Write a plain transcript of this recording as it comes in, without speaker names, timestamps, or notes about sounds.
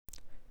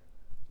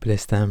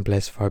Blessed and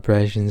blessed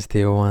vibrations,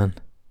 dear one.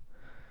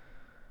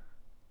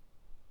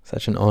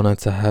 Such an honor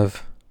to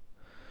have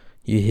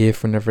you here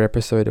for another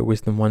episode of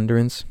Wisdom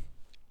Wanderings.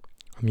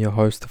 I'm your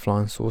host, the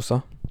Flying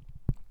Saucer.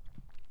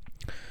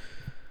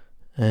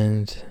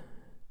 And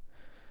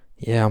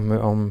yeah,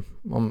 I'm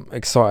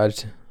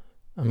excited.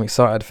 I'm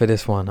excited for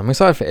this one. I'm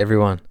excited for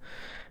everyone.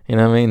 You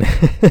know what I mean?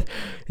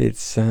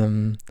 It's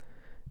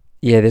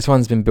this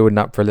one's been building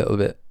up for a little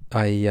bit.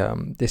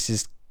 This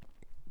is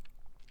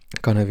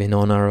kind of in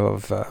honor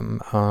of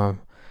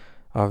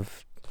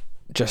I've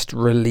just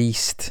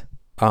released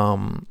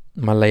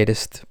my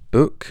latest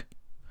book,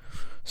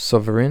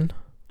 Sovereign,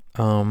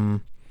 and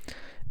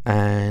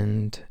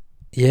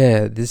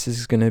yeah, this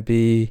is gonna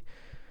be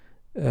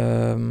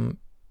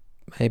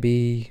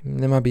maybe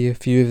there might be a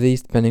few of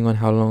these depending on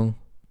how long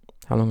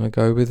I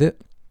go with it.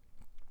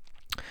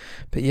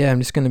 But yeah, I'm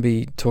just going to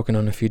be talking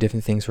on a few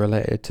different things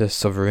related to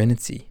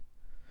sovereignty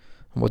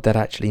and what that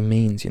actually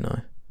means,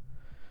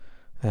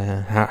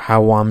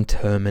 how I'm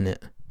terming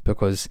it.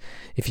 Because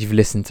if you've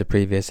listened to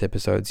previous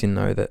episodes, you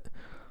know that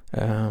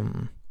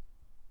a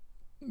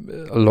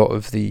lot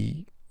of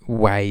the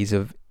ways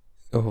of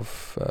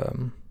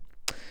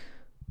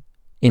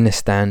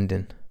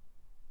understanding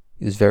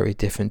is very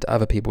different to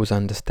other people's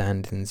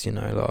understandings.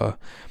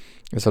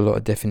 There's a lot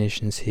of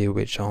definitions here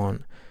which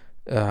aren't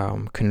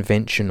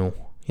conventional.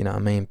 You know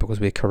what I mean? Because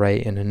we're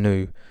creating a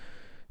new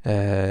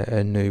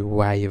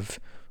way of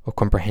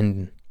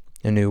comprehending,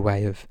 a new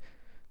way of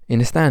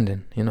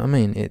understanding. You know what I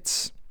mean?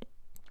 It's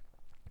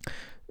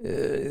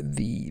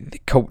the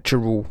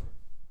cultural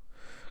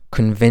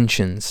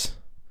conventions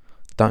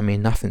don't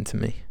mean nothing to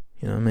me.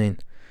 You know what I mean?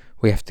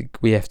 We have to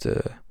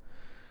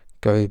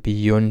go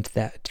beyond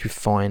that to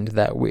find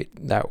that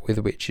with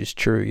which is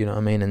true. You know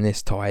what I mean? And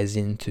this ties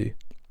into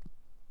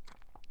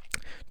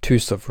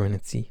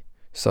sovereignty.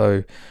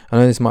 So I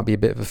know this might be a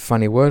bit of a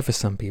funny word for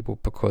some people,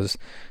 because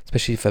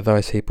especially for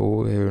those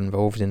people who are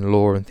involved in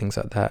law and things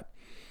like that,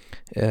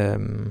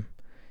 it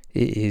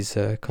is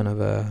kind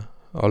of a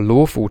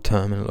lawful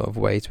term in a lot of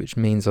ways, which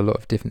means a lot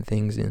of different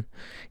things in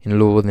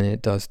law than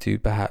it does to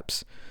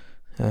perhaps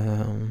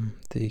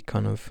the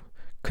kind of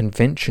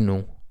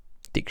conventional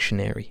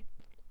dictionary.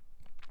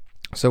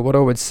 So what I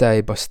would say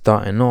by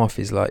starting off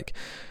is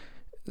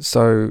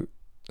so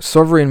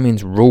sovereign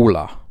means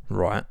ruler,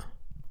 right?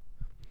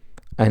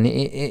 And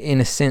in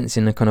a sense,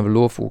 in a kind of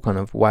lawful kind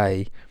of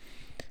way,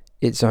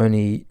 it's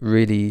only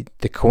really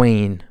the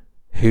queen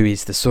who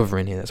is the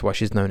sovereign here. That's why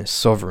she's known as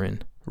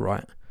sovereign,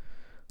 right?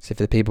 So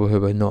for the people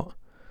who are not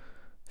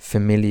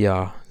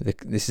familiar,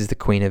 this is the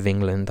Queen of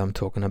England I'm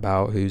talking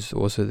about, who's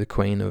also the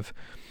queen of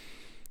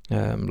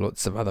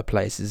lots of other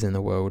places in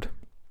the world.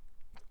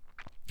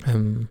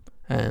 And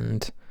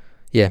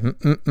yeah,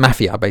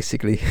 mafia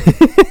basically.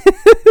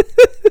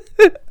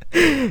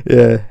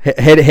 Yeah,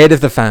 head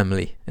of the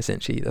family,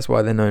 essentially. That's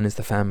why they're known as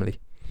the family.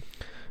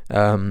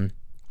 And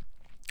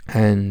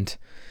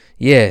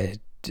yeah,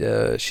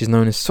 she's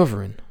known as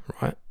sovereign,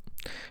 right?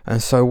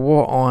 And so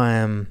what I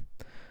am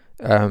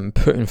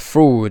putting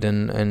forward,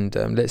 and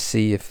let's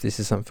see if this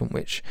is something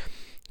which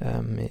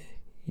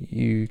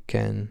you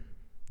can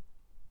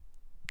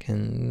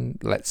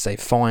let's say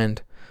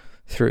find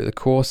through the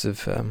course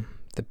of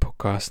the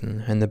podcast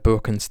and the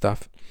book and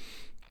stuff,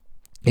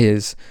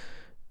 is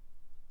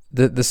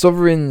the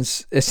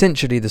sovereigns.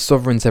 Essentially, the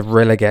sovereigns have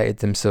relegated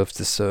themselves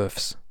to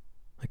serfs.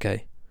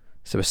 Okay,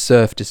 so a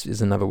serf just is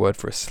another word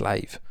for a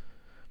slave.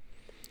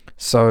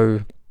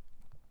 So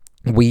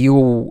we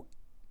all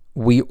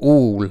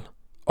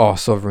are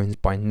sovereigns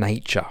by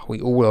nature.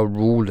 We all are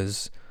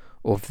rulers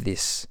of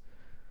this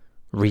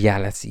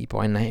reality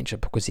by nature,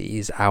 because it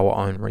is our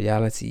own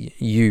reality.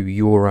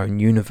 Your own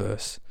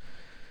universe.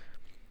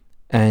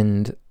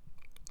 And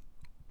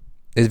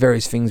there's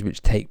various things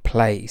which take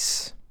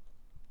place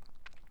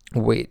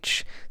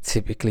which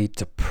typically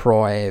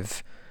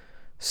deprive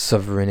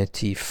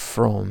sovereignty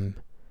from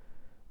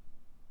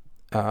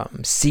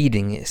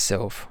ceding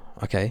itself.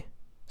 Okay,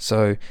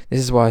 so this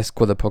is why it's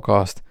called the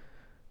podcast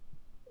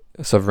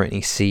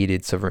Sovereignty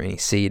Ceded, Sovereignty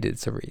Ceded,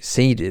 Sovereignty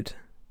Ceded,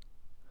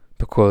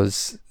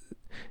 because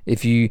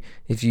if you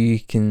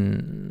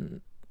can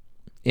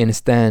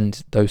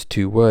understand those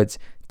two words,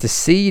 to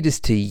cede is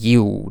to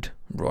yield,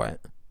 right?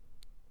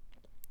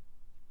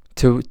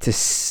 To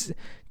cede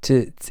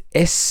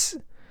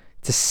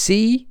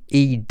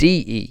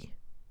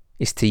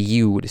is to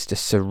yield, is to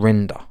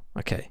surrender.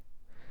 Okay.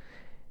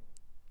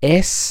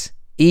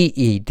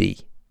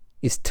 Seed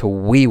is to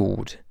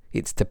wield,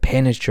 it's to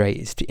penetrate,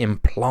 it's to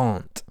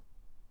implant.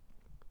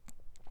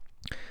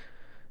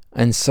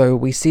 And so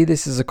we see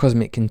this as a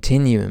cosmic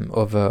continuum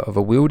of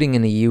a wielding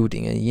and a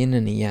yielding, a yin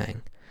and a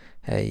yang,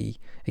 a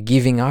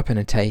giving up and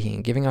a taking,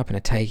 a giving up and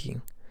a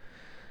taking.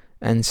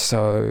 And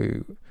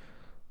so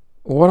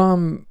what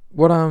I'm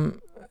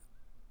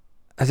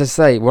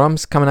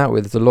coming out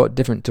with is a lot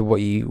different to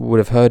what you would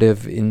have heard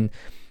of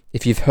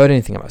if you've heard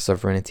anything about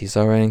sovereignty.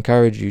 So I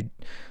encourage you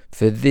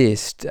for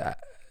this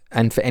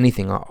and for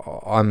anything,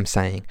 I'm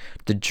saying,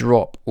 to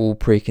drop all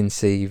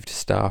preconceived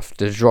stuff,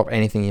 to drop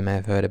anything you may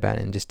have heard about,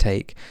 and just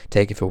take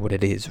it for what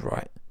it is,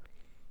 right?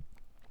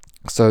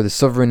 So the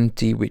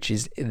sovereignty, which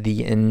is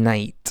the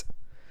innate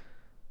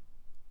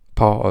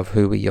part of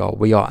who we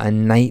are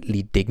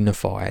innately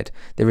dignified.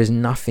 There is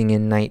nothing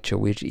in nature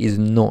which is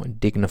not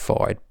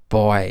dignified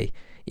by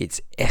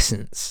its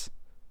essence.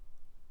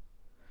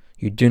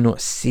 You do not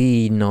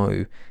see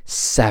no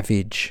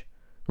savage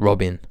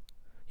robin.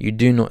 You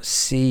do not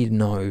see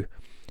no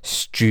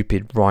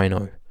stupid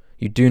rhino.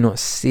 You do not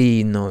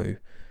see no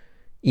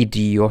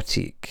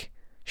idiotic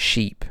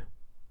sheep.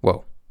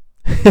 Well,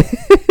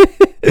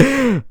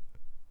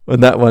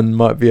 and that one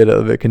might be a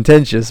little bit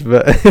contentious,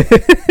 but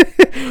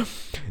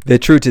they're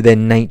true to their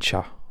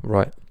nature,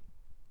 right?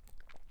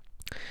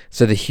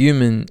 So the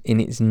human in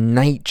its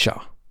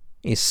nature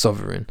is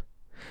sovereign.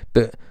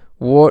 But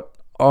what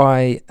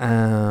I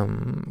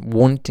am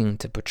wanting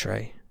to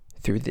portray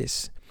through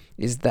this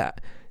is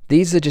that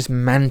these are just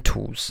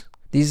mantles.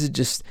 These are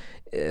just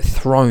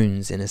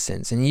thrones, in a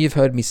sense. And you've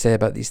heard me say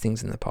about these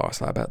things in the past,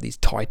 like about these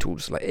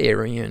titles, like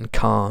Aryan,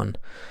 Khan,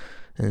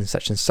 and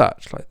such and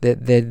such. Like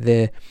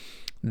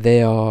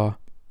they are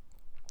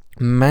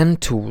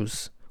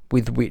mantles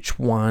with which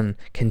one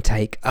can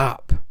take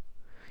up.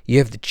 You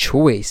have the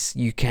choice.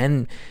 You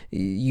can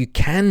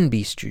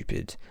be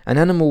stupid. An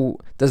animal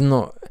does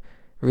not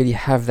really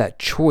have that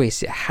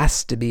choice. It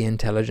has to be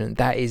intelligent.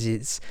 That is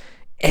its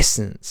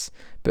essence.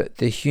 But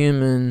the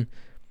human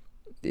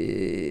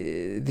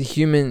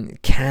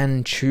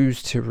can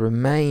choose to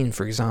remain,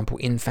 for example,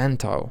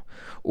 infantile,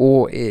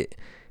 or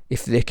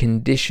if the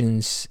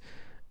conditions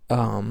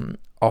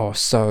are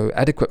so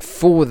adequate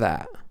for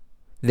that,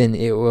 then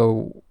it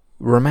will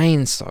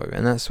remain so.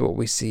 And that's what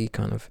we see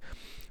kind of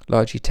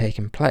largely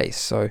taking place.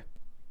 So,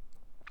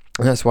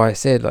 and that's why I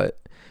said, like,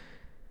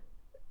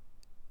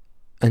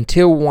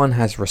 until one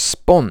has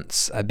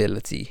response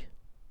ability,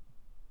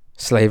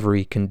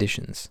 slavery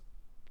conditions.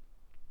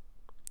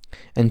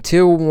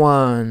 Until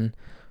one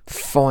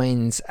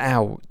finds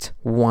out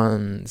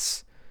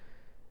one's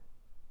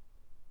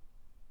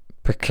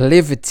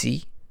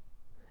proclivity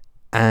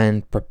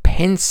and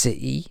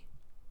propensity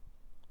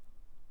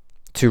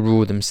to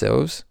rule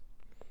themselves,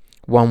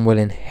 one will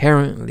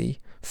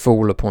inherently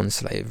fall upon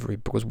slavery,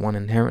 because one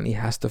inherently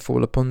has to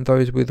fall upon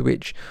those with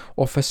which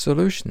offer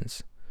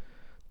solutions,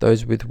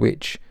 those with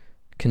which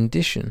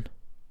condition.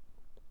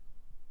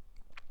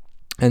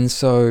 And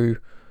so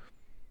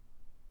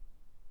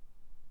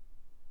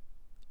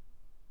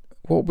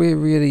what we're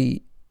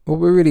really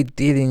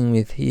dealing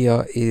with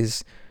here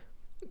is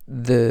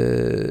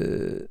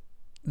the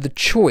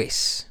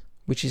choice,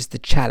 which is the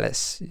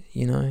chalice,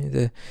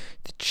 the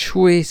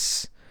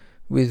choice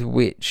with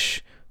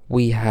which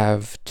we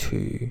have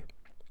to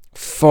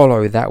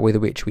follow that with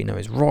which we know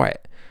is right.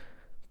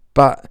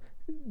 But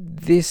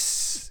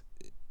this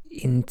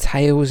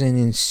entails and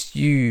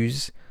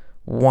ensues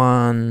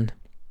one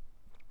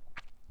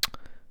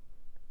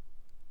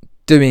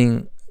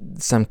doing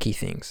some key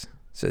things.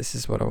 So this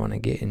is what I want to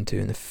get into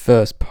in the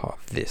first part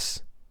of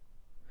this.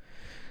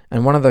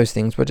 And one of those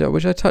things, which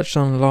I touched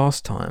on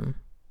last time,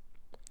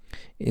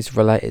 is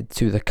related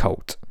to the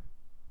cult.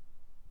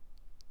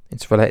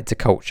 It's related to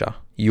culture,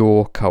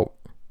 your cult.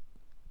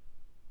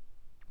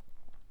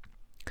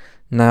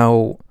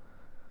 Now,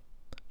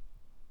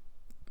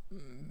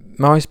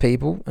 most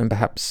people, and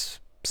perhaps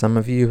some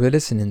of you who are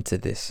listening to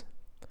this,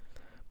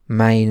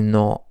 may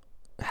not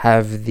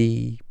have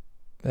the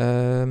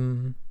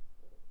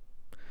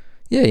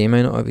you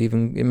may not have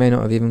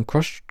even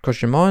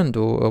crossed your mind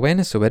or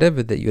awareness or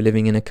whatever that you're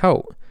living in a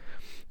cult.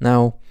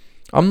 Now,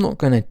 I'm not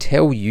going to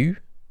tell you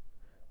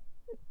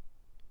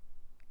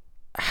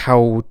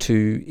how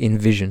to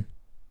envision,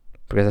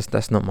 because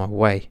that's not my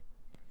way.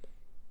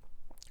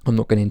 I'm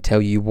not going to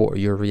tell you what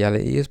your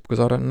reality is,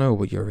 because I don't know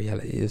what your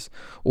reality is.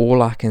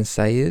 All I can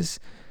say is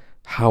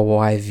how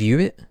I view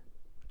it,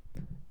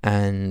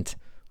 and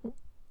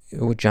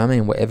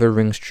whatever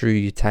rings true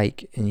you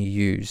take and you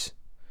use.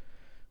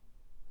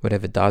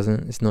 Whatever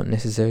doesn't, it's not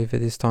necessary for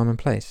this time and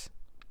place.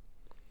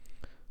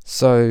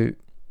 So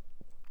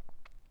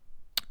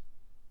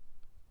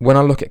when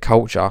I look at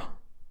culture,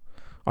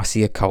 I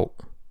see a cult.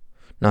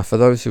 Now, for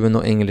those who are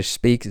not English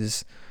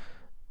speakers,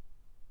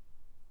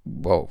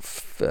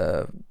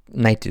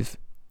 native,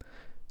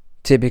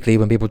 typically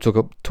when people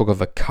talk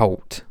of a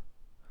cult,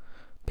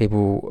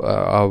 people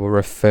are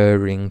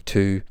referring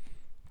to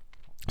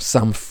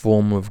some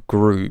form of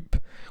group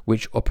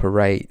which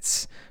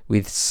operates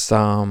with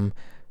some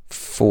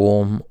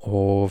form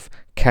of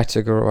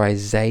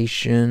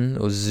categorizations,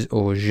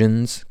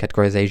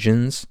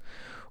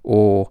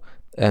 or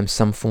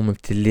some form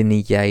of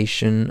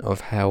delineation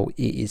of how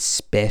it is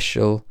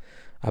special,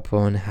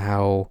 upon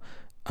how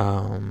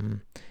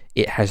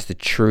it has the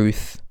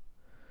truth.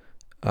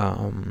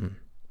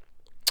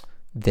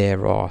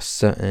 There are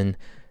certain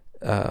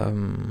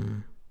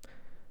kind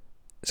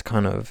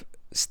of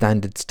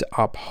standards to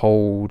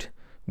uphold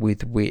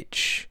with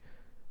which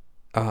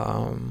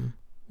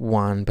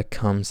one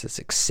becomes a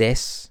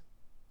success.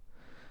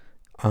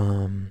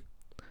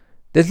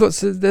 there's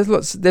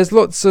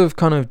lots of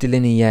kind of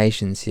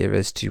delineations here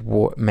as to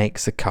what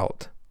makes a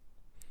cult.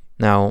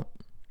 Now,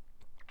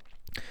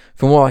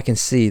 from what I can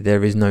see,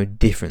 there is no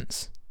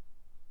difference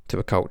to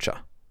a culture.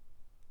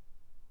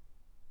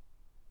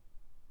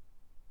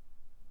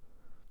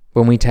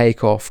 When we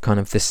take off kind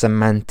of the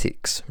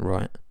semantics,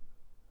 right?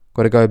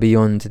 Got to go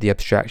beyond the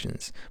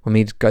abstractions. When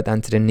we go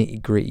down to the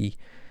nitty-gritty,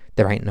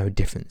 there ain't no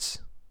difference.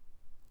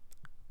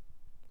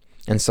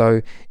 And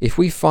so, if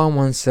we find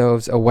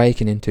ourselves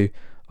awakening to,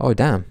 oh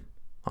damn,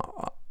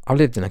 I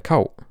lived in a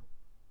cult.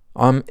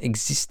 I'm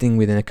existing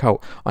within a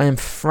cult. I am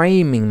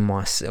framing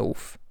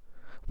myself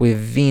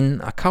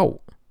within a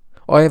cult.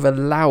 I have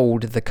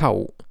allowed the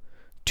cult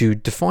to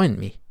define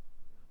me.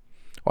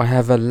 I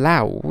have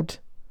allowed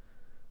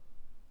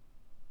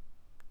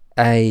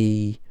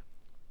a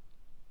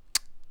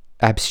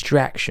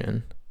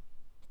abstraction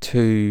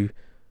to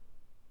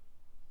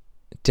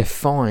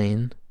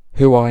define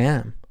who I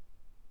am.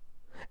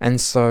 And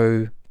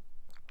so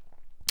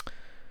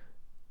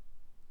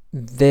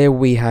there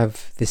we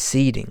have the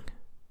ceding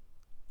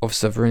of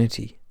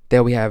sovereignty.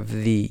 There we have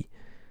the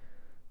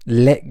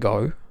let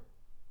go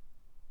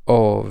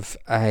of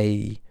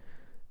a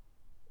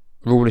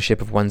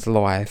rulership of one's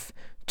life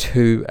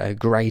to a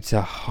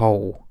greater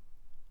whole.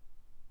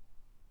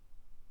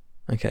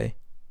 Okay.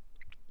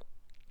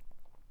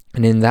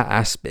 And in that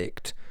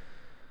aspect,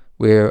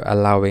 we're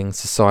allowing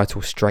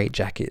societal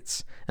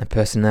straitjackets and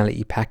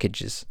personality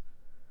packages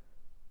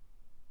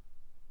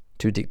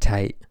to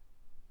dictate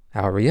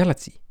our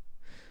reality.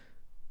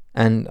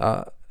 And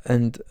I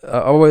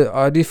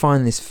do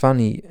find this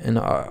funny, and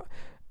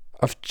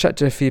I've chatted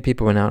to a few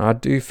people now, and I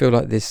do feel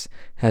like this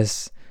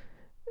has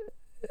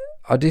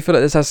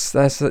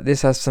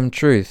some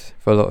truth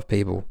for a lot of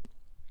people.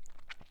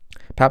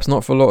 Perhaps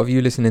not for a lot of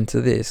you listening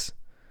to this,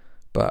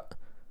 but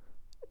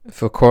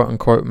for quote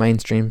unquote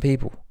mainstream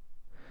people.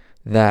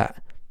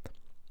 That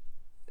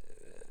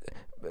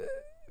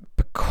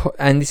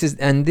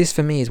this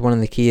for me is one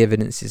of the key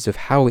evidences of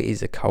how it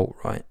is a cult,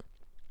 right?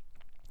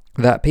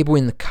 That people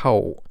in the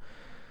cult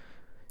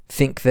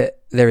think that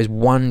there is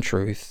one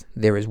truth,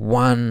 there is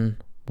one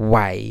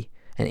way,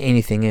 and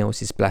anything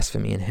else is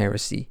blasphemy and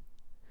heresy.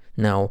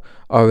 Now,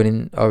 I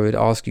would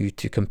ask you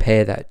to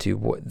compare that to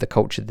what the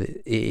culture that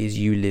it is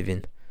you live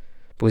in,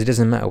 because it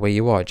doesn't matter where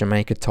you are,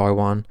 Jamaica,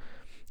 Taiwan,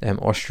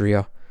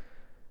 Austria.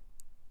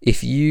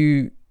 If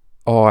you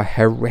are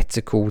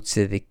heretical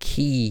to the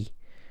key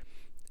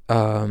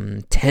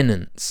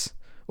tenets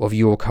of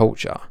your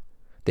culture,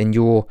 then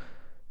you're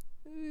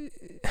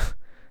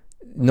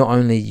not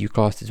only you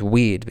classed as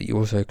weird, but you're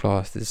also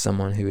classed as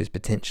someone who is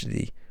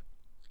potentially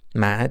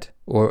mad,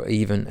 or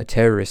even a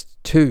terrorist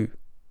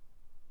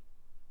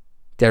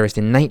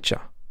in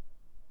nature,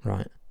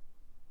 right?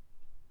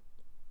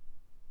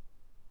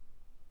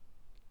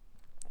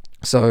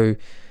 So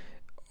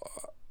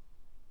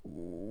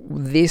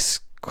this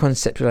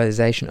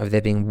conceptualization of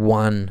there being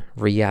one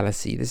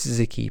reality, this is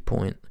a key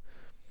point.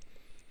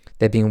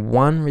 There being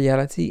one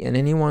reality, and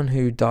anyone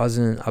who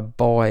doesn't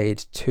abide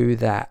to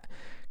that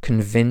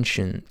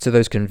convention, to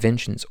those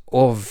conventions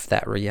of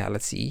that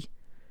reality,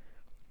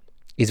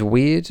 is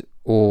weird,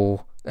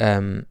 or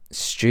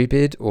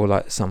stupid, or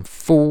like some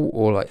fool,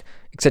 or like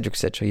etc,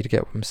 etc. You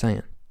get what I'm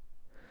saying?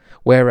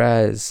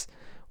 Whereas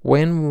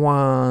when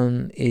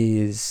one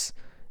is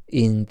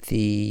in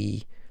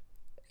the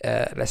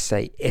let's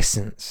say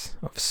essence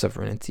of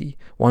sovereignty,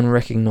 one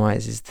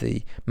recognizes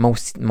the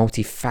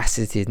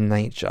multifaceted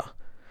nature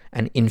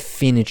and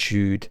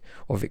infinitude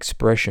of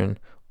expression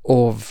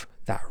of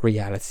that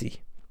reality,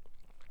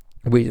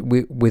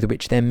 with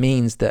which then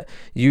means that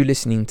you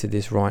listening to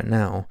this right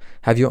now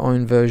have your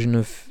own version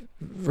of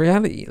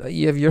reality. Like,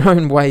 you have your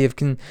own way of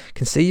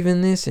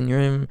conceiving this, and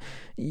you're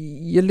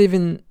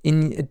living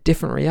in a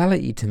different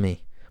reality to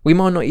me. We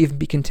might not even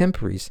be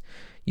contemporaries.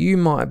 You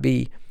might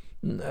be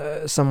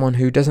someone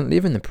who doesn't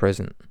live in the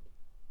present.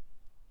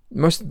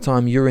 Most of the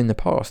time you're in the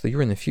past, or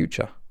you're in the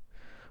future.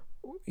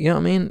 You know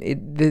what I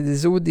mean?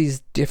 There's all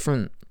these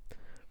different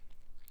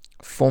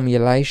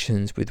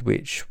formulations with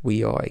which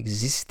we are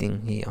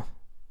existing here.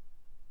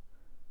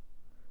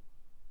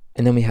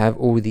 And then we have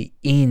all the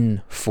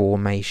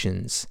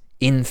information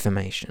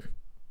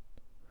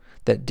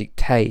that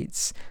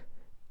dictates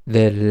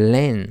the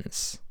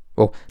lens,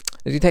 or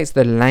it dictates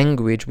the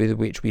language with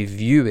which we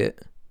view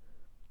it,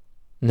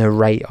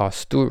 narrate our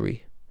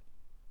story.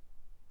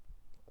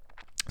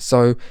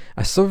 So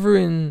a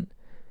sovereign,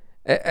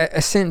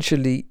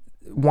 essentially,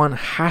 one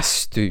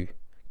has to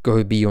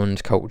go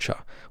beyond culture.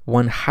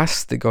 One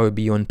has to go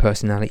beyond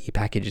personality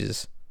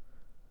packages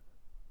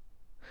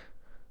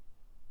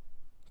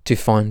to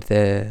find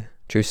their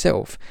true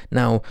self.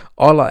 Now,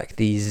 I like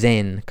the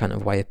Zen kind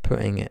of way of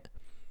putting it.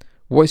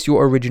 What's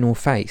your original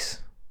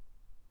face?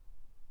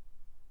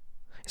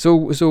 It's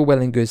all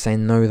well and good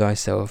saying know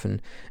thyself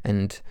and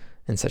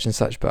such and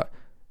such, but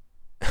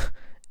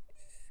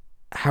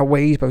how are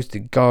you supposed to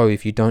go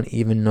if you don't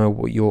even know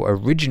what your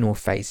original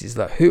face is?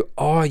 Like, who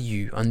are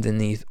you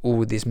underneath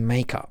all this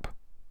makeup?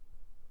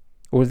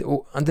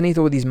 Or underneath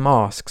all these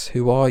masks,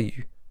 who are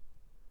you?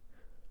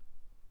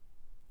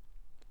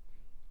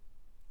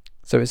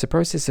 So it's a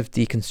process of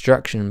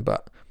deconstruction,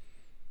 but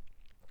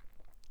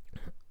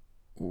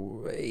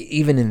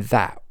even in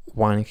that,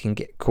 one can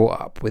get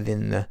caught up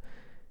within the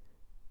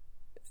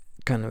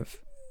kind of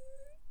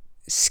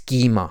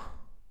schema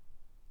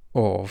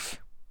of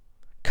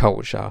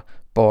culture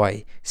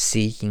by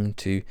seeking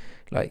to,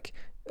 like,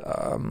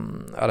 I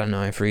don't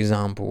know, for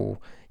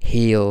example,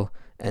 heal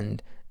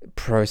and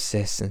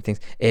process and things,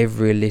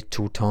 every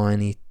little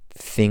tiny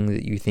thing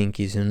that you think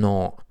is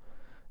not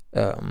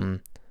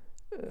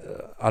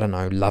I don't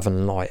know, love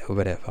and light or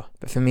whatever.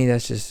 But for me,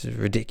 that's just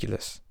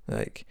ridiculous.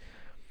 Like,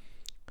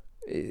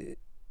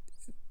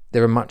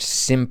 there are much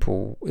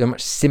simpler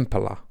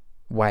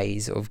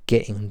ways of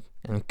getting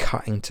and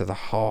cutting to the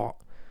heart,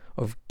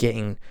 of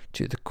getting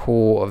to the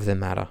core of the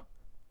matter.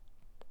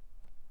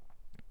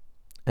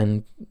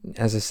 And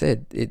as I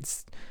said,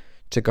 it's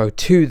to go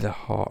to the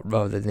heart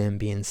rather than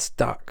being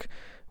stuck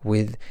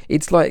with.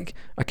 It's like,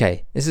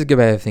 okay, this is a good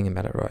way of thinking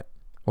about it, right?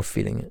 Or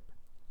feeling it.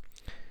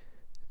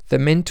 The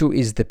mental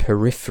is the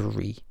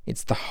periphery.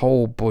 It's the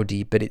whole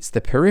body, but it's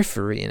the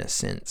periphery in a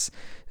sense.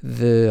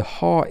 The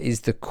heart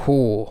is the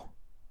core.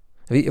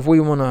 If we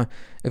want to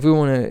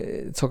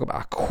talk about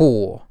a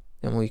core,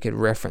 then we could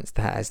reference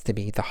that as to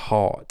be the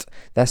heart.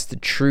 That's the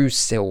true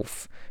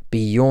self,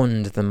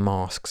 beyond the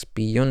masks,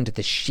 beyond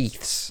the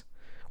sheaths,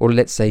 or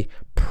let's say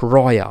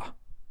prior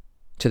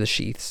to the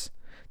sheaths.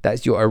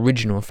 That's your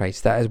original face.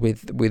 That is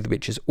with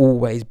which has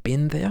always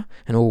been there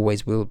and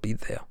always will be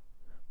there.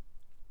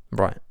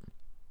 Right.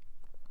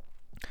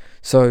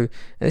 So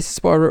this is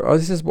what I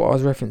was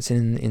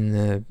referencing in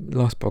the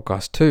last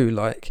podcast too.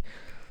 Like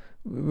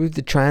with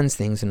the trans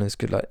things, and it's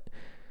good. Like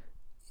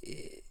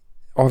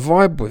I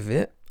vibe with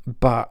it,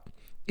 but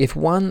if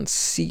one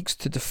seeks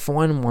to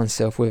define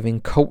oneself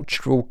within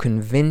cultural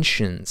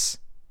conventions,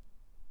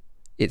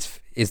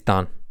 it's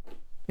done.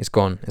 It's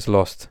gone. It's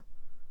lost.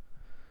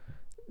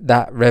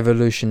 That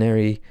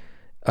revolutionary,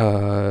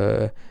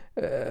 immense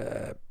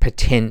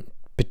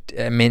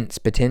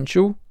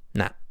potential,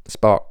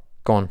 spark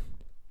gone.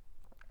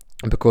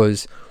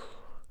 Because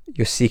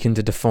you're seeking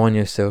to define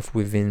yourself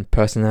within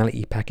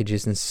personality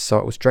packages and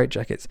societal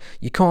straitjackets.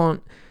 You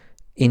can't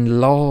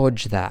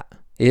enlarge that.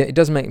 It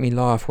does make me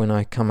laugh when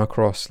I come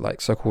across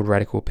like so-called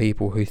radical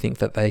people who think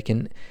that they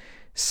can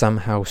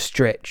somehow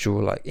stretch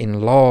or like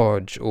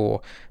enlarge or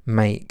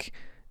make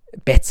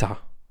better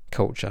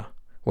culture,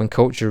 when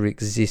culture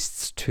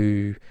exists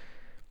to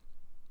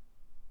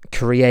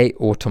create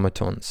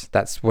automatons.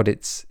 That's what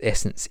its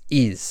essence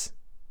is.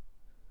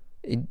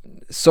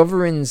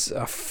 Sovereigns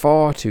are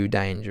far too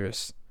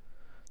dangerous.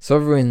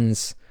 Someone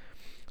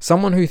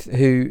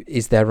who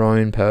is their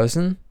own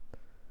person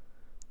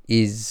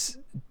is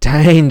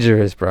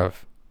dangerous,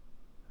 bruv.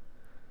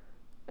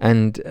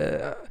 And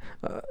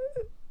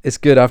it's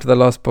good. After the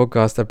last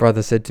podcast, a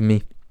brother said to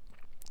me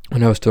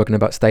when I was talking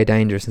about stay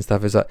dangerous and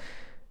stuff, he's like,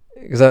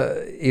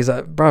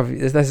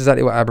 bruv, that's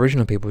exactly what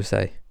Aboriginal people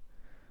say.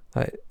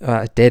 Like,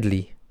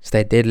 deadly,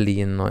 stay deadly,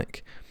 and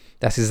like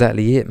that's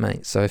exactly it,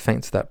 mate. So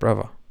thanks to that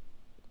brother.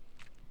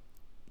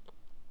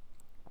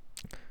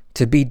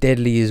 To be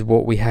deadly is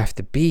what we have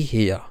to be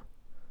here.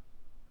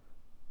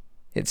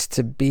 It's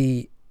to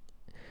be,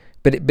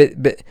 but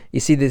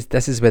you see,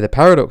 this is where the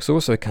paradox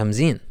also comes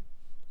in,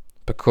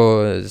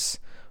 because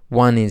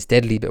one is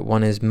deadly, but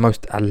one is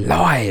most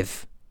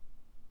alive.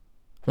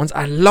 One's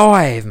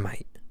alive,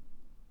 mate.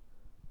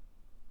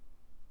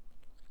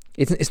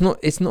 It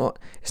isn't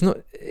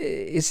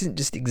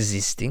just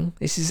existing.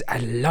 This is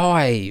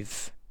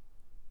alive.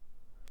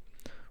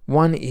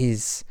 One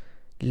is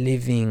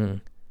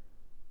living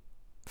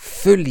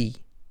fully.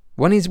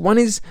 One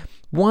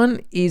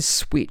is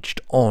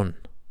switched on.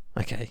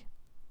 Okay.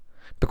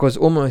 Because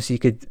almost you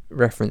could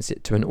reference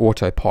it to an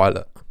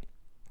autopilot.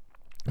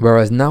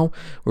 Whereas now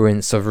we're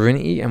in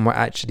sovereignty and we're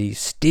actually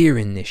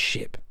steering this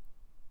ship.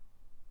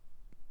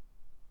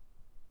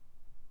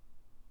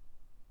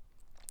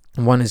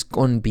 One has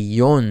gone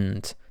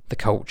beyond the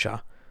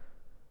culture.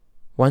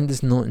 One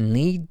does not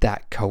need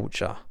that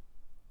culture.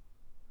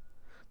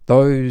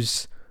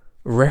 Those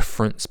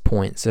reference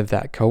points of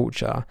that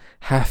culture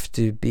have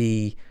to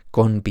be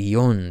gone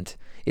beyond.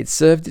 It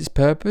served its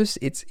purpose.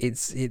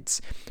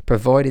 It's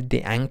provided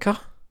the anchor.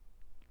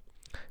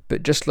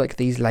 But just like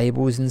these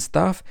labels and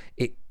stuff,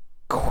 it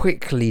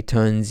quickly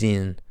turns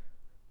in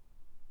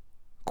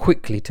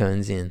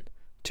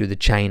to the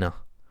chainer,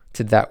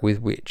 to that with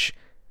which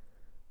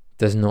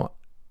does not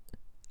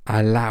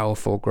allow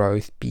for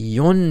growth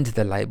beyond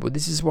the label.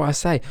 This is why I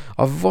say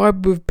I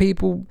vibe with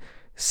people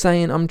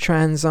saying I'm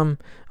trans, I'm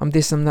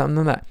this, I'm that, I'm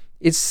that.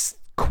 It's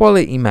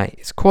quality, mate.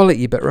 It's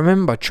quality. But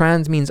remember,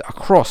 trans means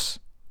across.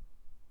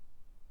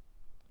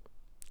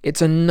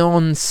 It's a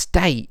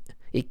non-state.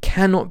 It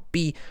cannot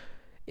be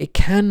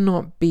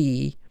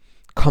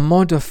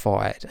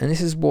commodified. And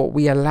this is what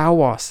we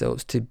allow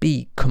ourselves to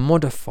be,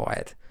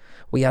 commodified.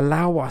 We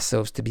allow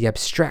ourselves to be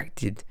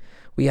abstracted.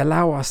 We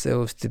allow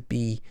ourselves to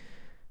be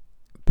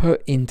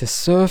put into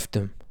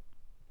serfdom.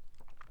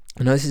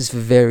 I know this is for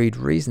varied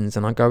reasons,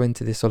 and I go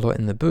into this a lot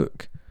in the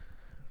book.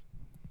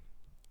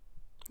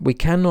 We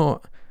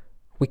cannot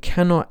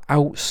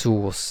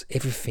outsource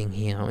everything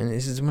here, and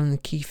this is one of the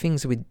key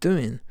things that we're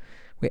doing.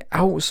 We're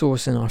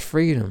outsourcing our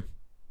freedom.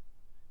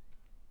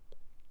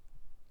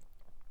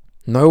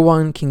 No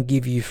one can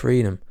give you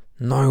freedom.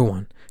 No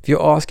one. If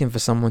you're asking for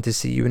someone to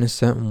see you in a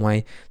certain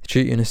way, to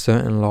treat you in a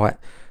certain light,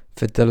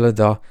 for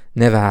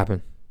never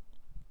happen.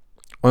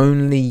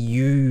 Only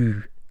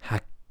you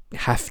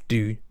have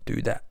to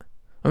do that.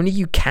 Only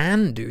you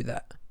can do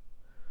that.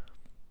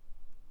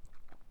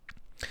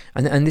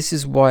 And this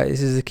is why,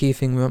 this is a key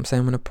thing I'm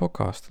saying on a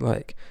podcast.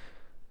 Like,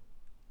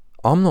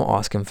 I'm not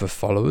asking for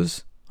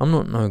followers. I'm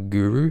not no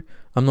guru.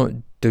 I'm not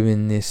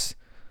doing this.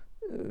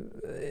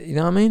 You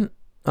know what I mean?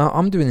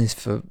 I'm doing this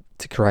to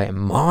create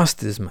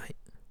masters, mate.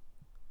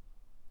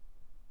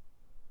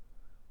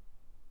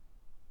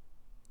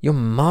 You're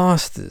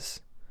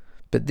masters.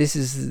 But this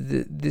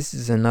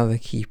is another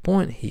key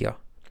point here,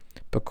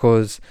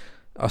 because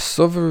a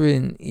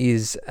sovereign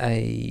is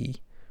a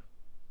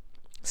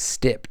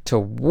step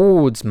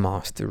towards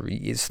mastery.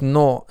 It's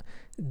not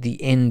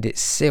the end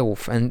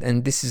itself,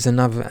 and this is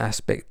another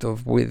aspect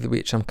of with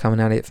which I'm coming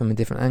at it from a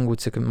different angle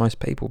to most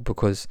people,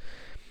 because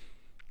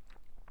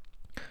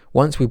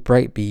once we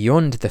break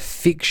beyond the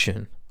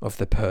fiction of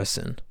the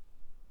person,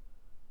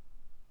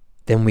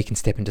 then we can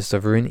step into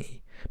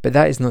sovereignty. But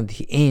that is not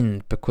the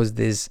end, because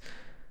there's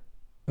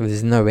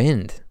no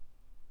end.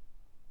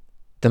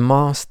 The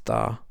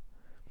master.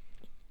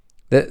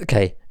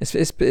 Okay,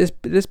 let's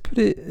put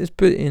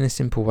it in a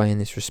simple way in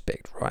this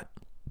respect, right?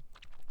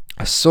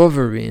 A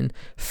sovereign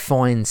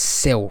finds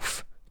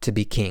self to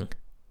be king,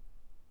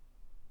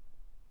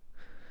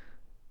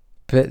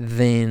 but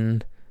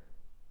then,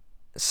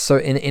 so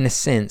in a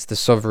sense, the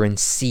sovereign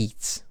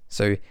cedes.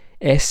 So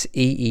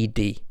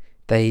ced,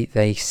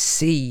 they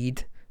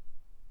cede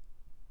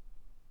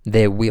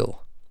their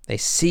will. They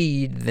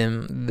cede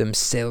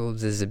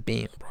themselves as a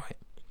being, right?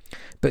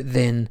 But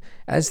then,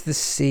 as the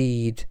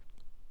seed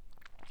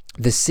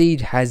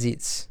has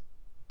its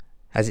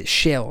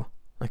shell.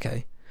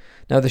 Okay,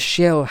 now the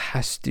shell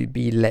has to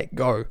be let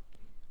go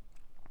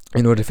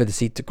in order for the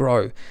seed to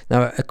grow.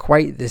 Now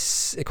equate the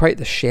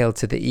shell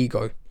to the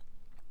ego.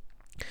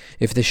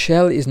 If the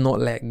shell is not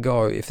let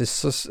go,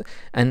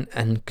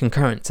 and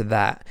concurrent to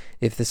that,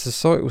 if the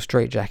societal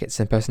straitjackets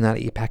and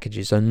personality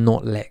packages are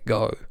not let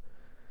go,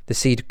 the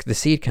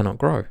seed cannot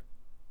grow.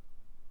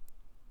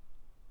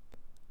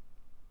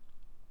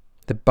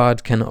 The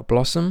bud cannot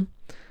blossom,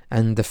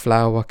 and the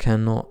flower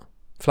cannot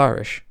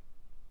flourish.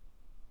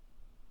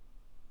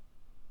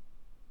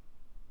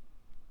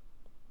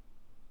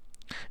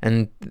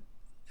 And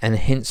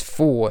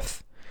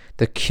henceforth,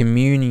 the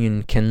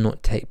communion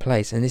cannot take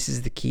place. And this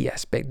is the key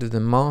aspect of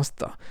the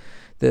master,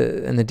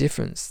 and the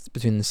difference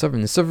between the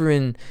sovereign. The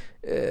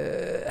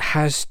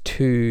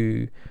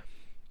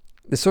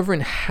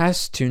sovereign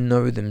has to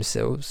know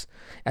themselves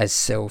as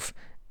self,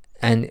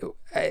 and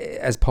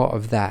as part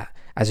of that,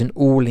 as an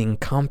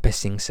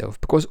all-encompassing self,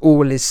 because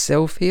all is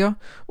self here.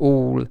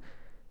 All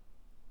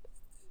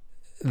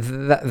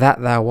that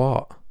thou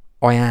art.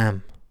 I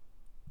am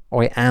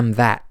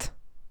that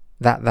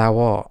thou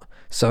art.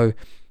 So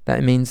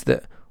that means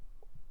that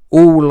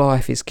all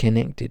life is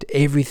connected.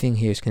 Everything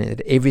here is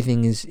connected.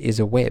 Everything is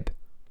a web.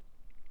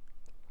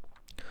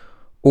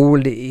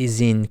 All is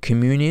in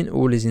communion.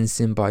 All is in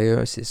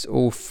symbiosis.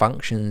 All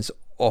functions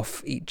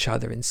off each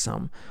other in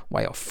some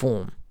way or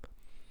form.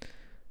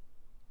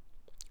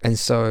 And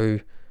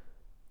so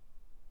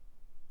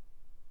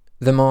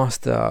the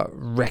master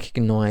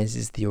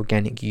recognizes the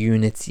organic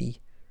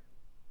unity,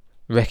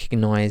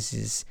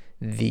 recognizes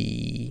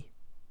let's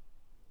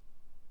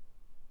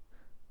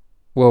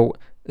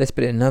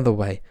put it another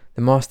way.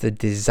 The master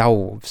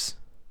dissolves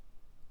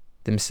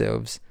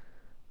themselves.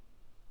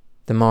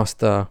 The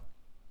master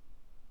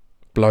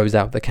blows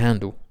out the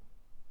candle.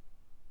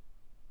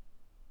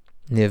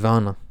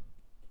 Nirvana.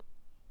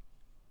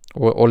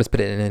 Or let's put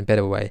it in a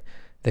better way.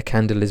 The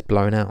candle is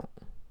blown out.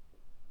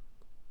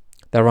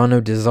 There are no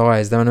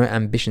desires, there are no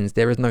ambitions,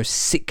 there is no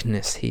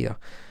sickness here.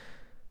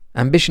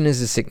 Ambition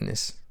is a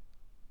sickness.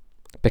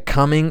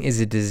 Becoming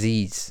is a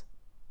disease.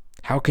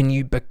 How can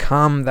you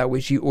become that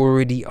which you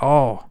already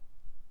are?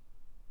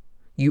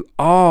 You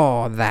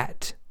are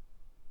that.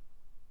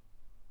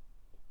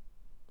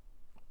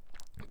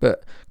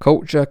 But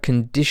culture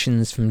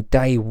conditions from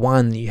day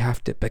one that you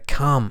have to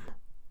become.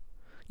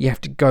 You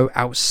have to go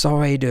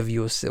outside of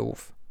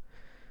yourself.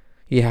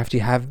 You have to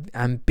have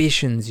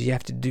ambitions. You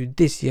have to do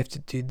this. You have to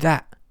do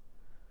that.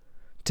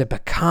 To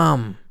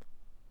become.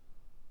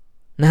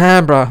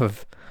 Nah,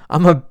 bruv.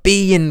 I'm a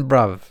being,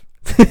 bruv.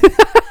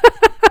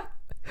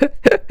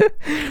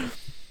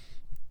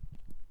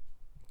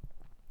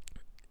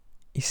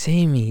 You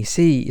see me.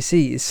 You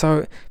see.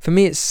 So for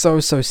me, it's so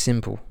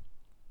simple.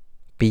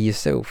 Be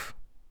yourself.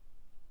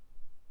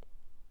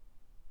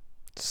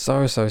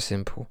 So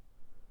simple.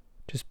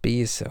 Just be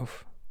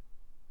yourself.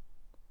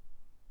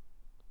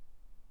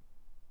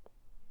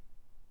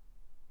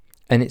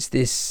 And it's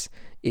this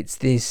it's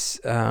this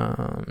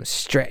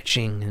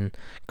stretching and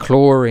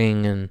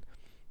clawing and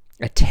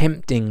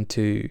attempting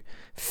to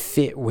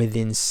fit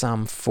within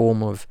some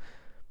form of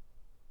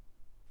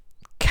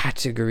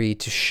category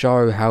to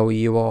show how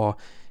you are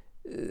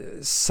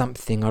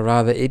something or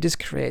other. It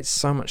just creates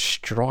so much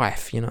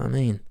strife, you know what I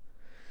mean?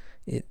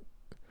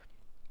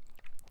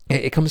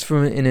 It comes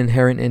from an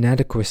inherent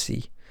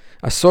inadequacy.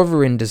 A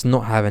sovereign does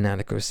not have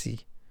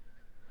inadequacy.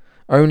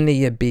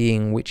 Only a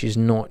being which is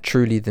not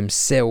truly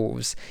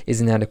themselves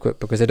is inadequate,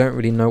 because they don't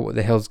really know what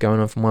the hell's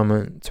going on from one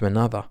moment to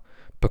another,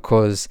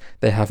 because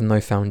they have no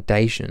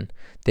foundation.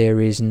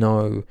 There is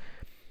no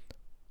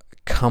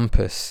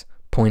compass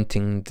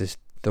pointing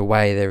the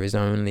way. There is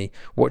only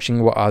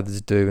watching what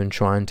others do and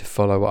trying to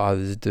follow what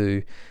others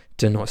do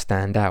to not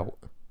stand out.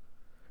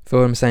 Feel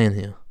what I'm saying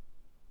here?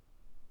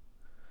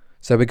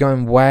 So we're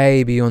going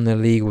way beyond the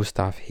legal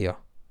stuff here.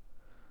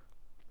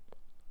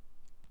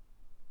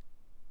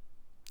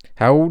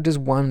 How does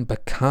one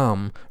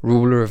become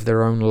ruler of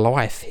their own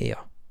life here?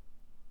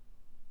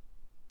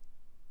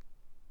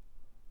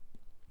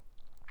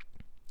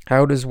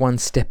 How does one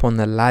step on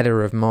the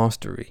ladder of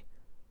mastery?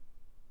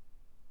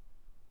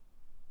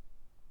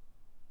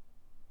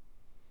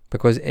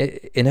 Because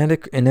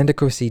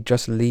inadequacy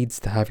just leads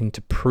to having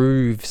to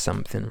prove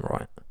something,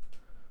 right?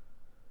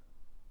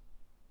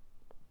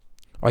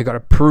 You got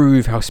to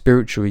prove how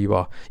spiritual you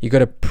are. You got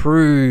to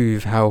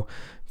prove how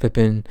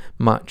flipping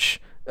much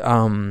it's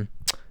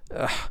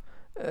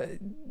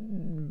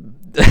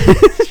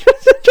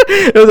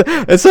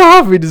so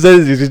hard for me to say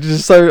this. It's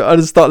just so I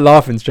just start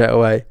laughing straight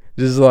away.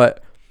 Just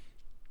like,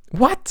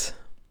 what?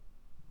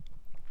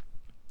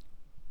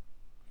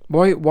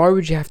 Why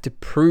would you have to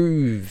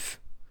prove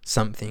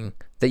something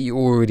that you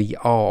already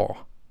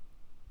are?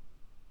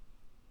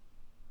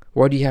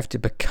 Why do you have to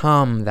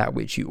become that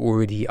which you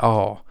already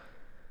are?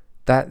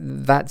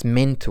 That's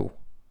mental.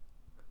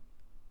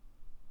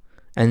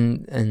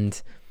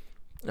 And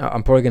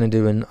I'm probably going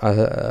to do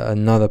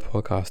another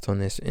podcast on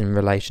this in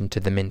relation to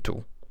the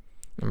mental,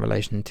 in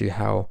relation to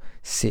how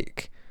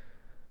sick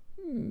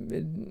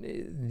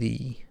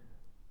the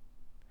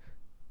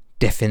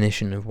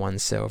definition of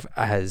oneself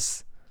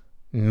as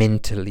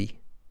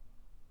mentally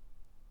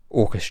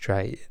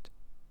orchestrated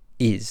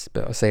is.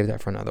 But I'll save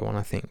that for another one,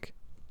 I think.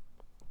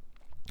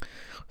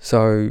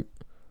 So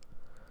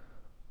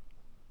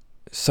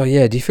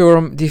yeah, do you feel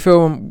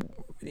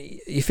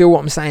what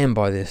I'm saying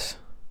by this?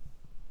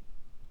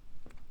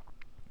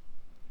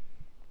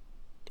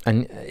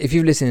 And if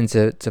you've listened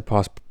to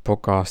past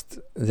podcasts,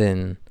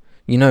 then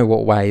you know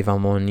what wave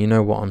I'm on. You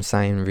know what I'm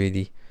saying,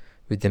 really,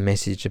 with the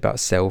message about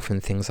self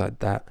and things like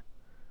that.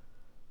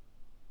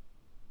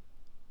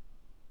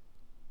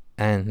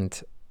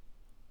 And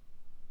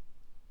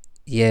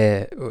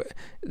yeah,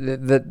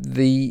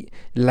 the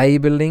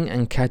labeling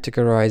and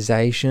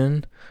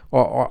categorization,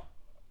 I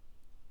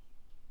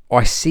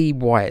see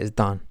why it's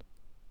done.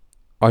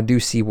 I do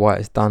see why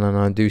it's done, and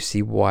I do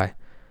see why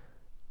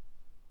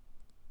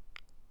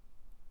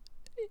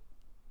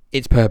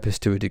its purpose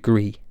to a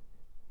degree.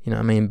 You know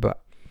what I mean? But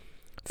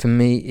for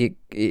me,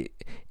 it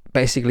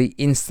basically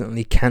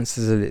instantly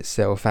cancels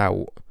itself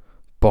out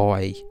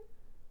by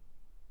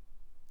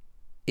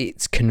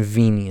its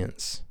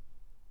convenience.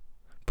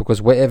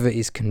 Because whatever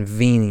is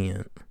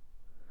convenient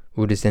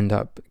will just end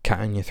up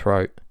cutting your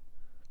throat.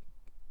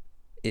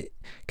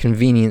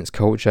 Convenience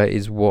culture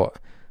is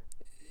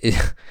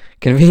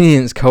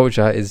convenience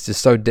culture is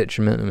just so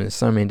detrimental in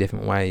so many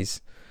different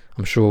ways.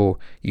 I'm sure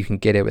you can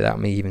get it without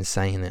me even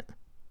saying it.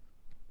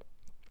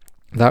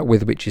 That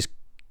with which is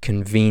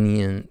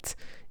convenient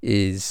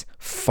is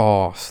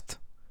fast.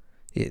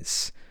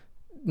 It's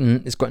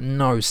got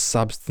no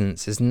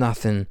substance. There's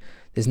nothing.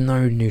 There's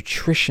no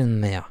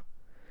nutrition there.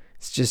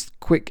 It's just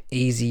quick,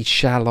 easy,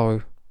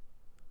 shallow.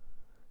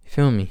 You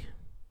feel me?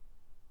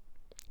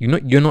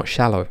 You're not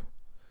shallow.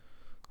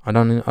 I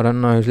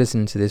don't know who's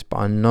listening to this, but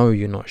I know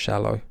you're not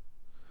shallow.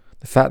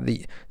 The fact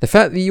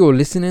that you're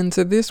listening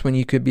to this when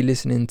you could be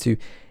listening to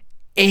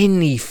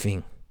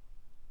anything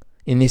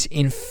in this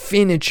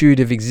infinitude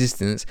of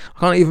existence, I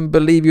can't even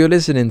believe you're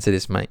listening to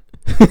this, mate.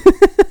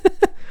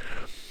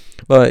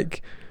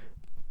 Like,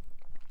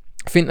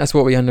 I think that's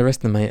what we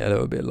underestimate a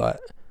little bit, like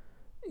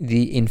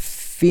the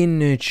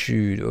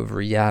infinitude of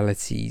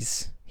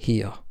realities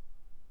here,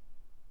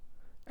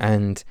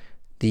 and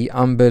the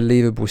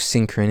unbelievable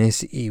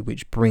synchronicity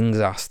which brings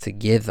us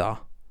together,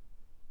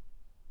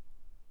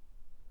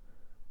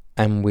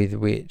 and with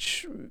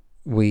which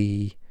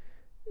we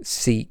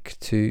seek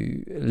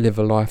to live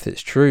a life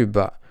that's true.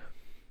 But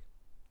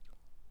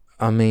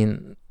I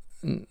mean,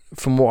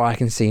 from what I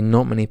can see,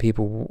 not many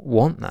people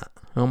want that.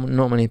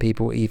 Not many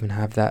people even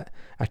have that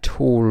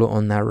at all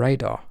on their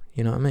radar.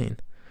 You know what I mean?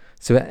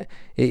 So it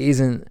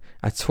isn't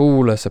at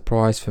all a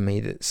surprise for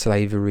me that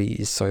slavery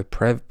is so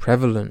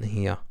prevalent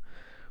here.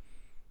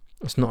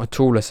 It's not at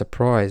all a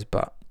surprise,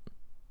 but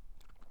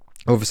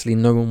obviously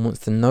no one wants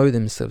to know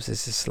themselves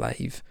as a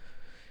slave.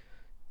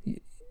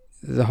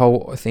 The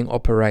whole thing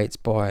operates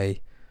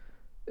by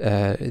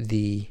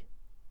glamour,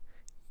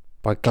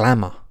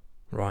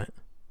 right?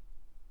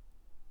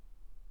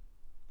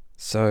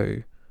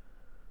 So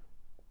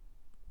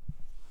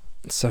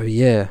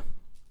yeah,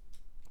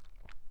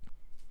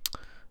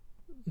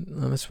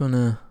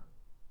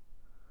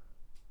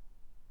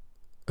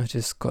 I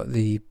just got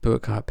the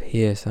book up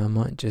here, so I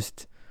might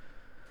just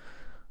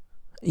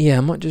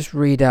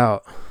read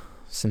out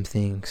some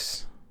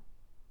things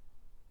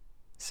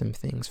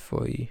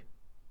for you.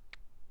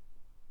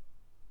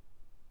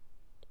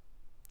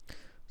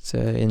 So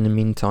in the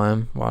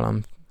meantime, while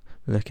I'm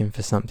looking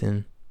for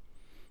something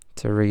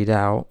to read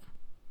out,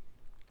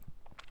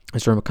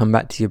 just remember, come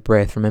back to your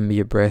breath. Remember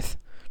your breath.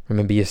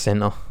 Remember your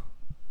center.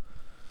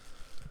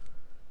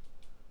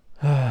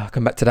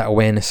 Come back to that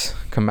awareness.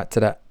 Come back to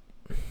that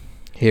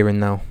here and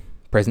now.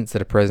 Present to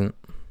the present.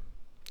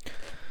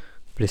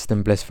 Bliss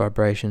and bliss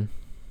vibration.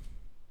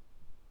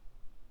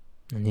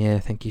 And yeah,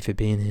 thank you for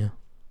being here.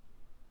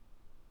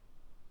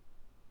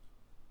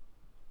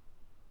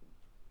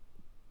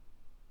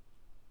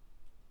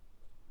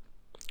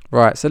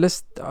 Right, so I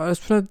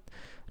just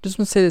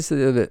want to say this a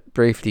little bit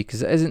briefly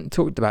because it isn't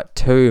talked about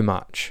too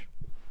much.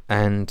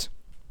 And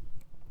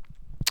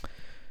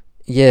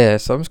yeah,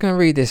 so I'm just going to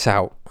read this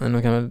out and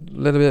we're going to a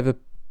little bit of a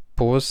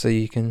pause so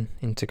you can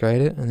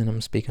integrate it, and then I'm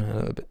speaking a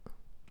little bit.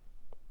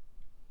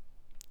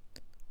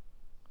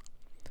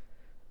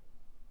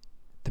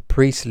 The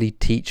priestly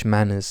teach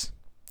manners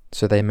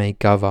so they may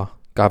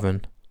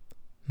govern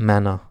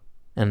manner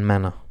and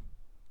manner.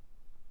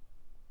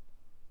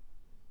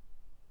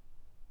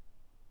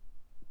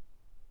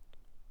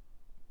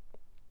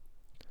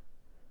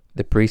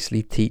 The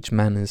priestly teach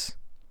manners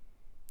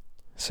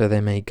so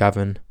they may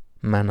govern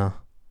manner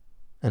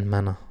and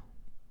manner.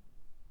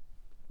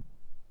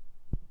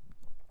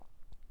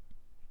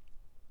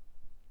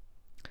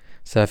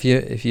 So if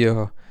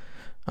you're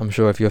I'm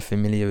sure if you're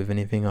familiar with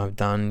anything I've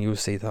done, you'll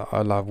see that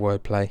I love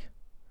wordplay.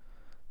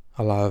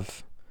 I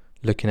love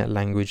looking at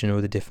language in all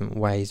the different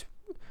ways,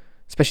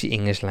 especially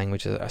English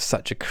language is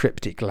such a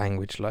cryptic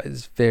language. Like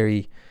it's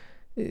very,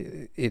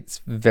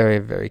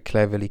 very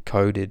cleverly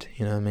coded.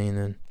 You know what I mean?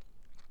 And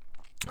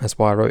that's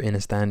why I wrote Inner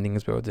Standing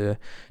as well, to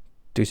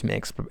do some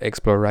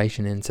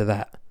exploration into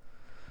that.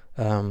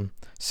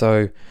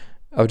 So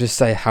I'll just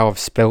say how I've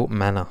spelt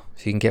manner,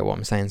 so you can get what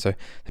I'm saying. So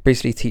they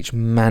basically teach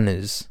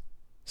manners.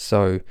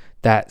 So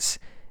that's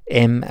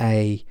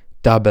MANNERS.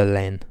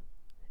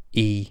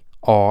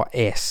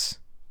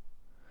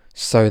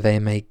 So they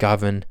may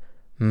govern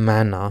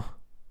manner,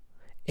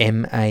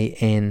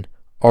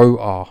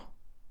 MANOR,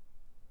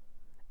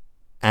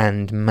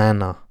 and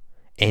manner,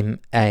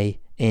 MANA.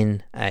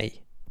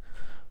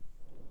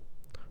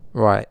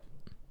 Right.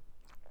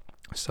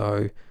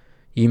 So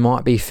you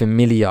might be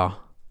familiar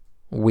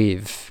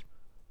with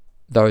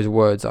those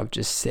words I've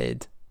just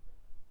said,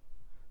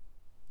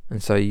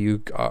 and so you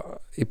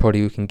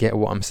probably can get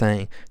what I'm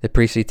saying. The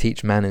priestly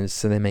teach manners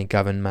so they may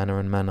govern manner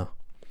and manner.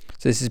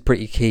 So this is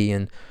pretty key,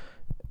 and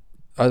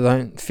I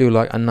don't feel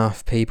like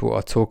enough people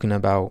are talking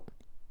about.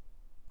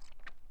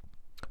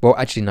 Well,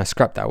 actually, no,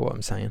 scrap that. What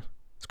I'm saying,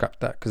 scrap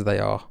that, because they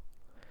are.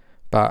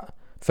 But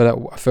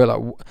I feel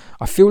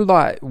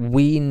like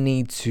we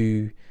need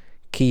to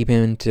keep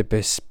into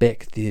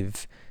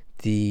perspective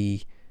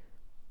the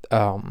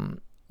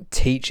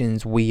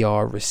teachings we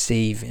are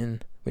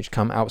receiving, which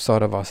come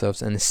outside of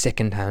ourselves, and the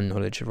second-hand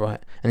knowledge,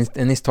 right?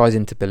 And this ties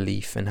into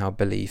belief, and how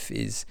belief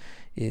is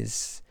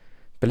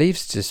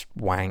beliefs just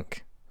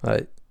wank.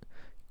 Like,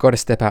 got to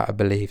step out of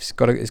beliefs.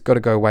 It's got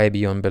to go way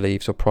beyond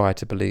beliefs or prior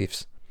to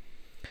beliefs.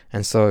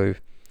 And so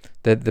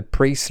the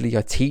priestly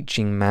are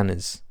teaching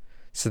manners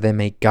so they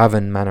may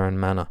govern manner and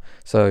manner.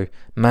 So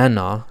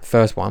manner,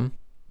 first one,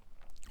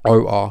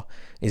 OR,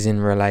 is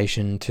in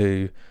relation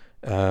to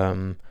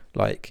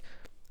like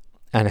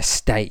an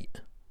estate,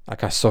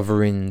 like a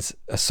sovereign's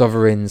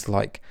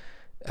like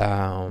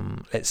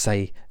let's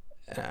say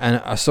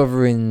a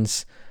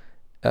sovereign's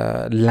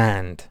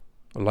land,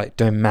 or like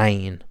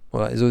domain,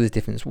 or like, there's all these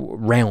different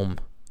realm.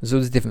 There's all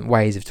these different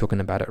ways of talking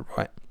about it,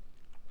 right?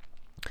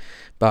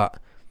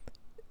 But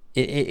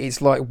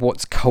it's like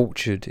what's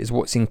cultured is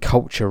what's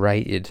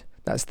enculturated.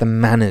 That's the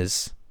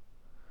manners.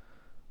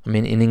 I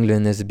mean, in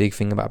England, there's a big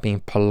thing about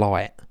being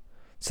polite.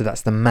 So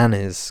that's the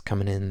manners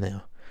coming in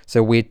there.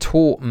 So we're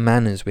taught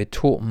manners, we're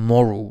taught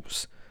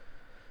morals.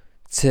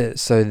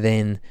 So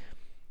then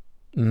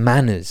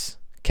manners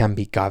can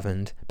be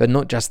governed, but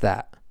not just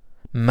that.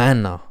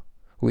 Manner,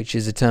 which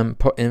is a term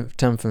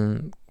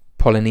from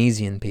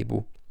Polynesian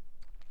people.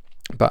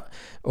 But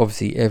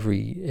obviously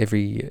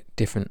every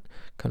different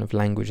kind of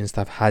language and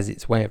stuff has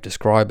its way of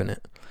describing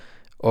it.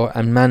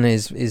 And manner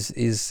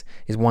is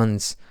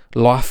one's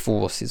life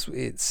force.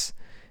 It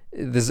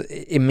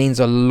means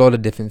a lot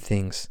of different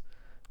things,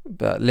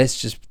 but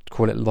let's just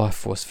call it life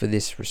force for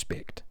this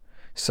respect.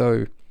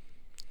 So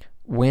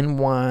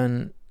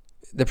when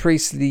the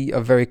priestly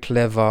are very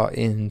clever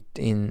in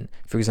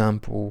for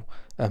example,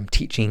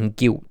 teaching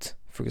guilt,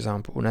 for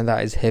example. Now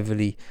that is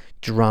heavily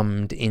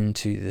drummed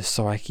into the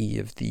psyche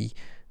of the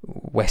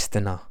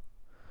Westerner,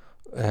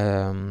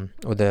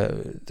 or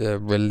the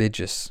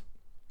religious.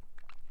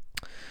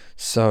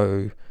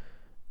 So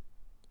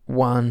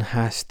one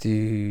has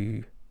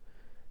to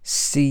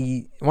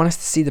want us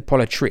to see the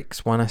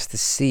politics, want us to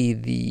see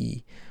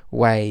the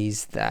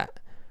ways that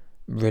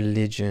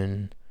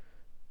religion,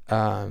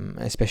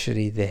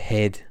 especially the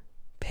head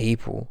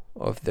people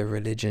of the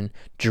religion,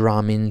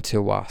 drum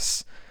into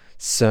us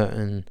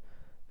certain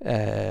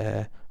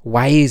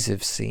ways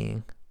of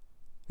seeing.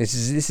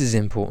 This is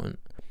important,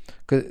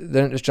 because they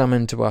don't just drum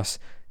into us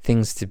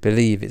things to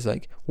believe. It's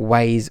like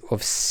ways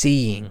of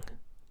seeing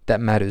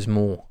that matters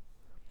more.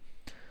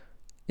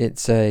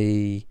 It's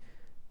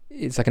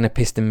like an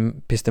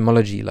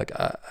epistemology, like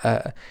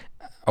a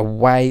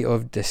way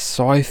of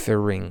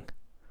deciphering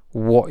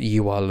what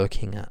you are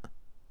looking at.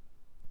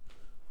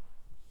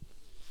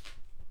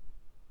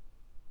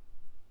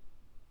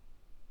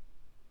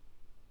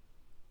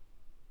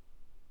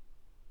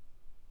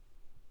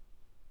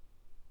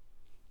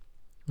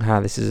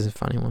 This is a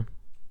funny one.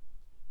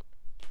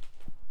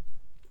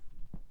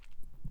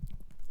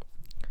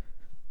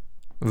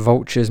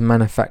 Vultures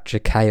manufacture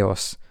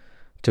chaos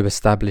to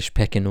establish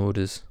pecking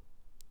orders.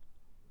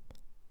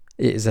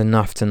 It is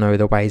enough to know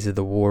the ways of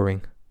the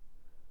warring,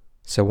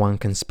 so one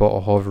can spot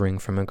a hovering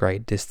from a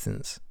great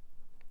distance.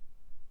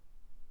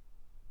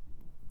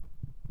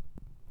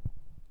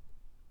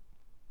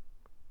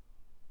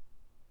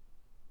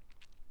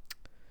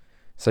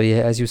 So yeah,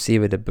 as you'll see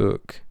with the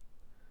book,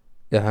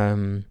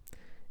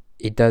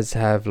 it does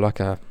have like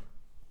a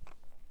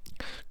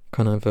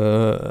kind of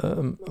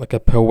like a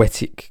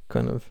poetic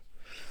kind of,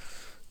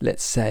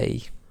 let's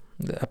say,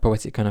 a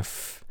poetic kind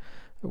of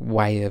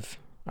way of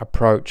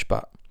approach,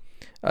 but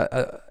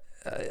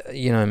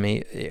you know me,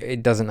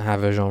 it doesn't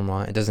have a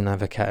genre, it doesn't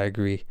have a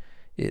category.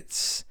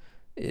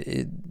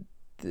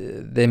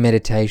 They're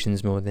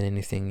meditations more than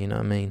anything, you know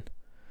what I mean?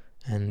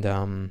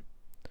 And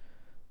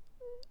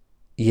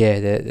yeah,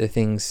 they're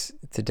things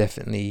to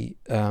definitely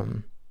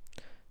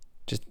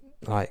just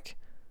like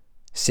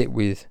sit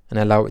with and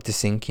allow it to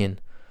sink in.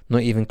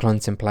 Not even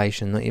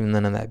contemplation, not even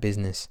none of that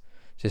business.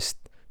 Just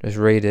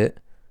read it,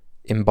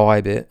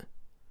 imbibe it,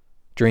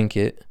 drink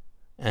it,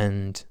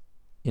 and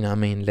you know what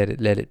I mean, let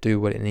it do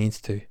what it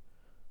needs to.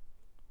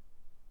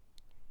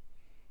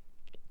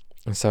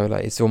 And so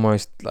like it's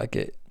almost like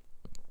it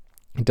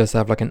does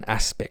have like an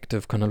aspect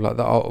of kind of like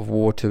the art of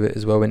war to it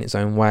as well in its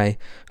own way.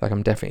 Like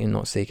I'm definitely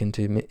not seeking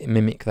to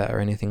mimic that or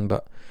anything,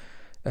 but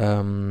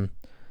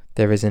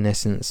there is an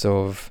essence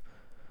of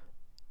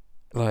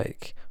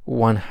like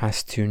one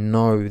has to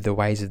know the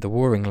ways of the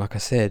warring, like I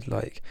said,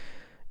 like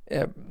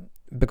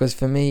because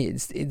for me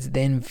it's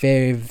then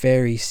very,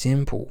 very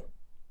simple.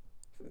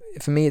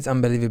 For me it's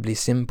unbelievably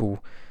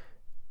simple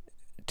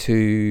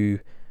to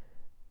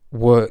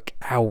work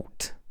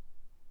out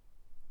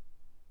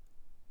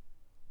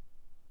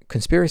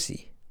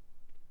conspiracy.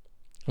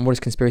 And what does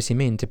conspiracy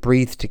mean? To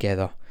breathe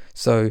together.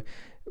 So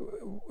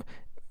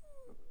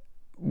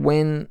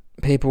when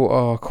people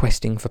are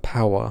questing for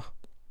power,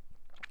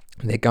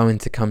 they're going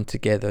to come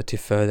together to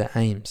further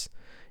aims.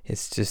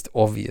 It's just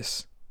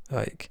obvious.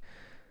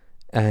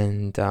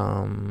 And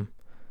to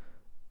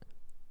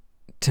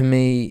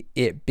me,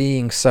 it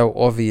being so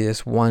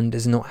obvious, one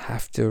does not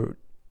have to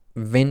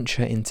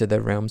venture into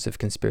the realms of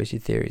conspiracy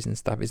theories and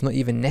stuff. It's not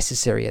even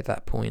necessary at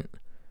that point,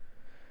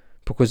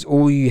 because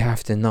all you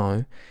have to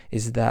know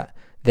is that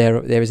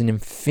there is an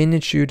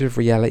infinitude of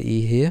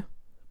reality here,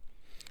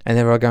 and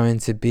there are going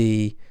to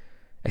be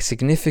a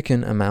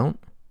significant amount.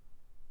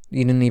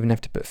 You don't even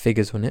have to put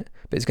figures on it,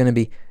 but it's going to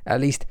be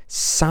at least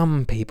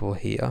some people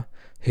here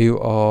who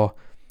are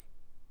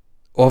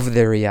of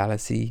the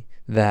reality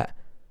that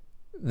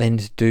then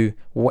do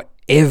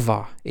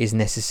whatever is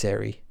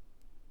necessary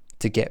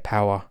to get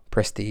power,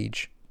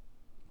 prestige,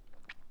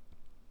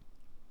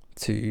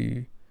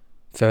 to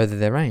further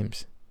their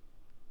aims.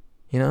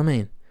 You know what I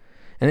mean?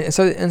 And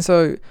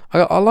so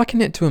I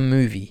liken it to a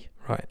movie,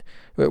 right?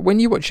 When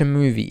you watch a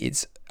movie,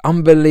 it's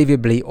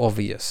unbelievably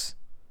obvious.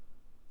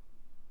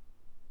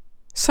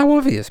 So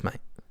obvious, mate.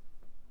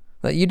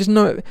 Like you just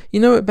know it. You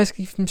know it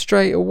basically from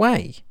straight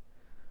away.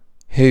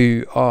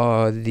 Who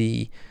are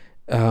the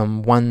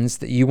ones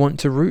that you want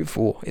to root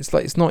for? It's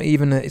like it's not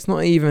even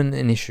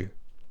an issue.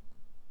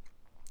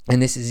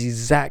 And this is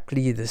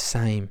exactly the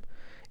same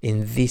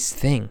in this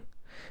thing,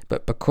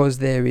 but because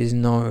there is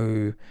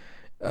no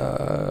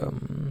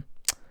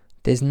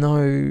there's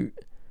no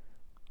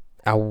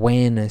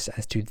awareness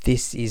as to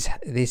this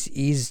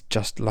is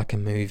just like a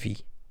movie,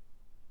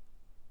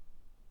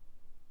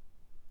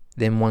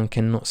 then one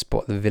cannot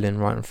spot the villain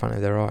right in front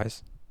of their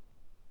eyes.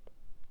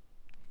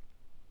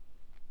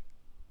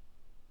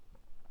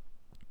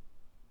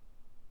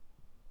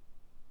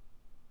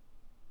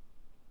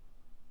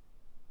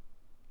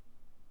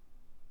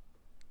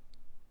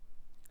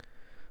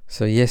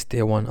 So yes,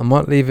 dear one, I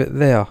might leave it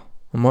there.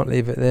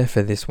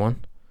 For this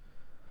one.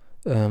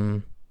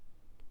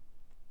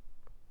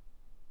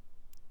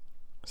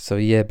 So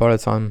yeah, by the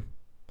time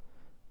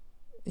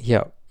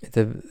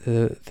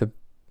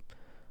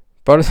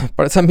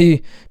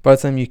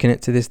you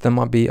connect to this, there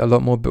might be a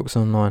lot more books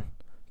online.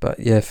 But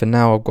yeah, for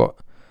now I've got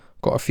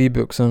a few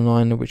books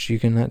online which you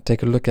can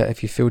take a look at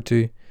if you feel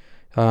to.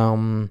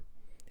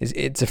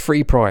 It's a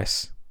free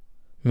price.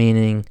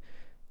 meaning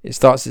it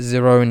starts at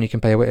 0 and you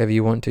can pay whatever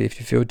you want to if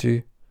you feel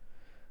to.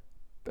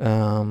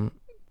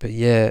 But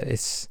yeah,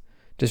 it's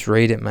just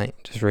read it, mate.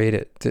 Just read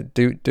it.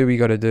 Do what you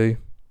got to do.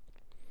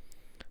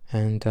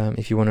 And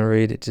if you want to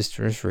read it, just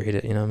read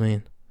it. You know what I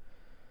mean?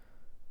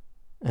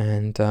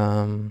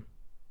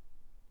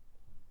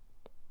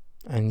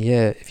 And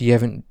yeah, if you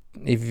haven't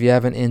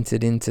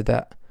entered into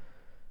that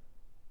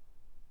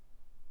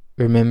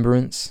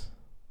remembrance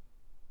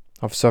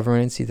of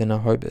sovereignty, then I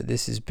hope that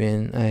this has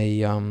been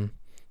a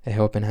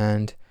helping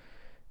hand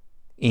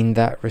in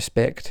that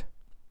respect.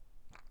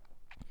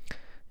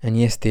 And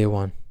yes, dear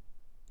one,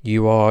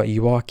 you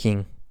are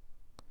king.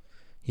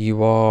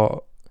 You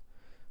are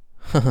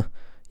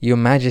your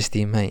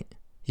majesty, mate.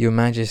 Your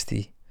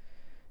majesty.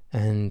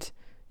 And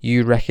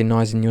you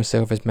recognizing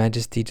yourself as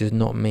majesty does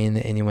not mean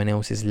that anyone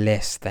else is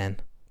less than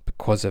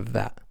because of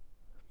that.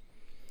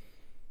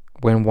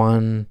 When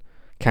one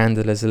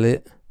candle is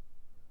lit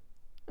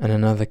and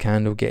another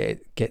candle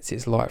gets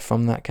its light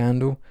from that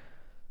candle,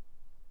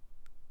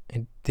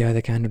 the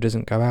other candle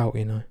doesn't go out,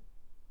 you know.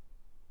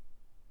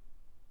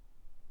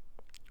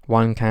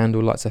 One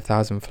candle lights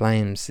 1,000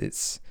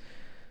 flames.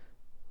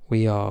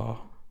 We are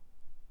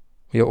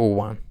all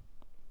one.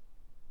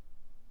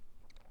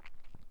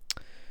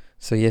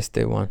 So yes,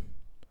 dear one,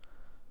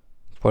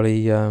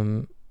 probably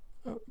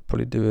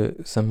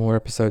do some more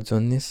episodes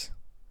on this.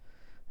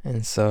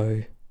 And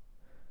so,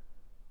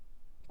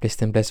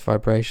 blessed and blessed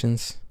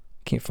vibrations.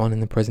 Keep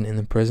finding the present in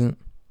the present.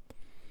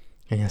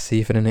 And I'll see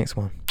you for the next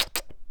one.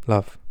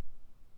 Love.